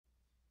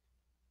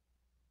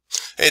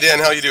Hey Dan,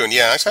 how you doing?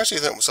 Yeah, it's actually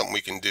something we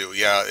can do.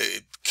 Yeah,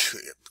 it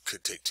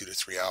could take 2 to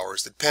 3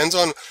 hours. Depends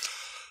on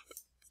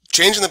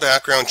changing the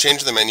background,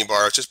 changing the menu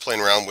bar. I was just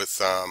playing around with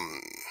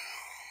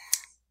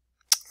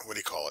what do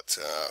you call it?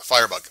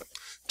 Firebug,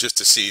 just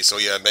to see. So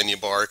yeah, menu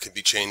bar could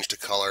be changed to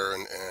color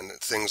and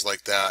things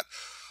like that.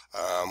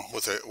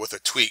 With a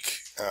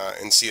tweak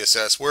in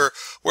CSS, where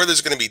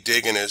there's going to be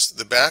digging is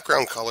the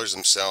background colors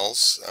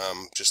themselves.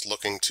 Just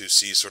looking to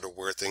see sort of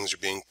where things are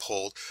being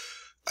pulled.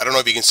 I don't know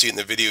if you can see it in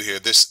the video here.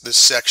 This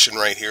section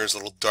right here is a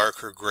little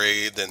darker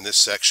gray than this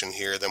section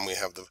here. Then we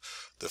have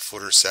the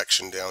footer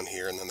section down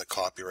here, and then the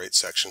copyright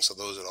section. So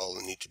those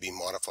all need to be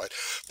modified.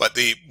 But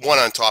the one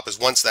on top is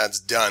once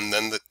that's done,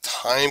 then the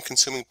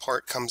time-consuming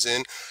part comes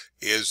in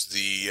is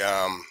the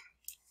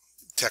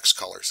text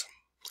colors,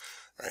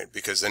 right?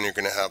 Because then you're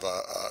going to have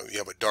you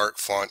have a dark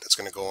font that's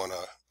going to go on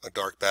a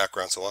dark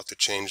background, so we'll have to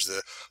change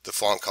the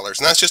font colors.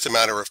 And that's just a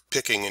matter of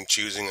picking and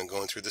choosing and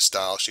going through the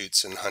style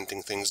sheets and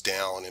hunting things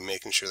down and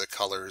making sure the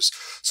colors.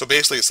 So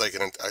basically it's like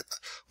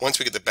once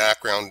we get the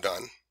background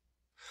done,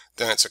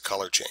 then it's a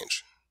color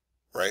change,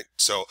 right?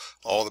 So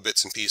all the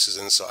bits and pieces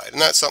inside. And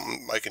that's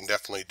something I can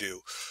definitely do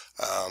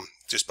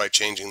just by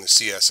changing the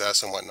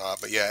CSS and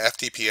whatnot. But yeah,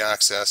 FTP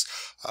access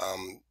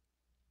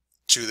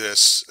to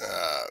this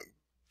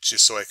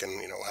just so I can,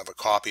 have a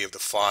copy of the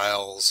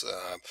files.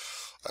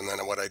 And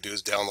then what I do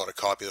is download a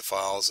copy of the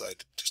files. I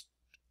just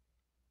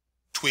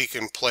tweak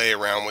and play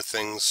around with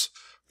things,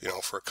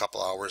 for a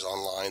couple hours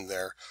online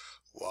there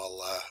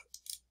while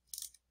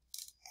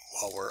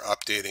we're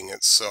updating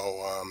it.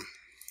 So,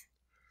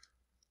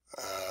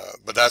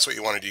 but that's what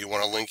you want to do. You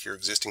want to link your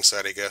existing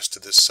site, I guess, to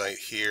this site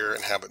here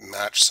and have it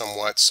match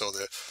somewhat. So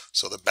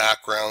the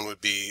background would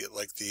be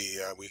like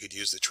we could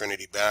use the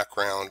Trinity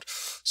background.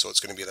 So it's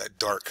going to be that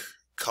dark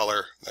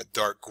color, that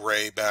dark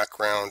gray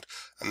background,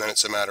 and then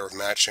it's a matter of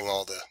matching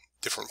all the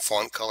different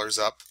font colors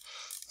up.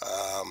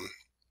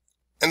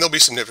 And there'll be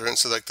some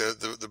difference. So like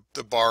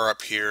the bar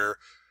up here,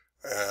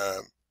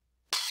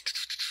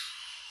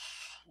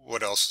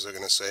 what else was I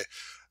going to say?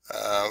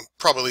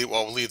 Probably,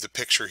 well, we'll leave the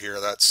picture here.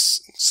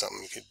 That's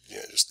something you could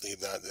just leave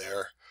that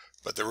there.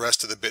 But the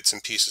rest of the bits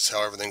and pieces,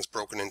 how everything's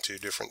broken into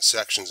different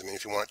sections. I mean,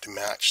 if you want it to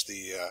match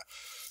the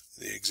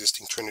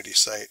existing Trinity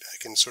site, I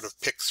can sort of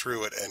pick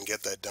through it and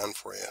get that done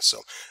for you. So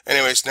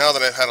anyways, now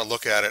that I've had a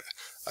look at it,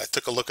 I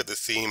took a look at the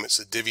theme. It's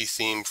a Divi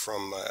theme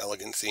from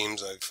Elegant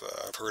Themes.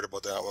 I've heard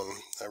about that one.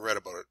 I read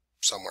about it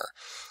somewhere.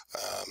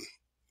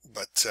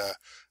 But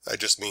that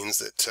just means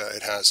that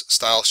it has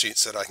style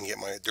sheets that I can get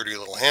my dirty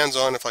little hands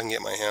on. If I can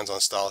get my hands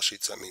on style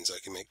sheets, that means I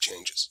can make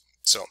changes.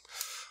 So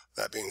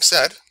that being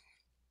said,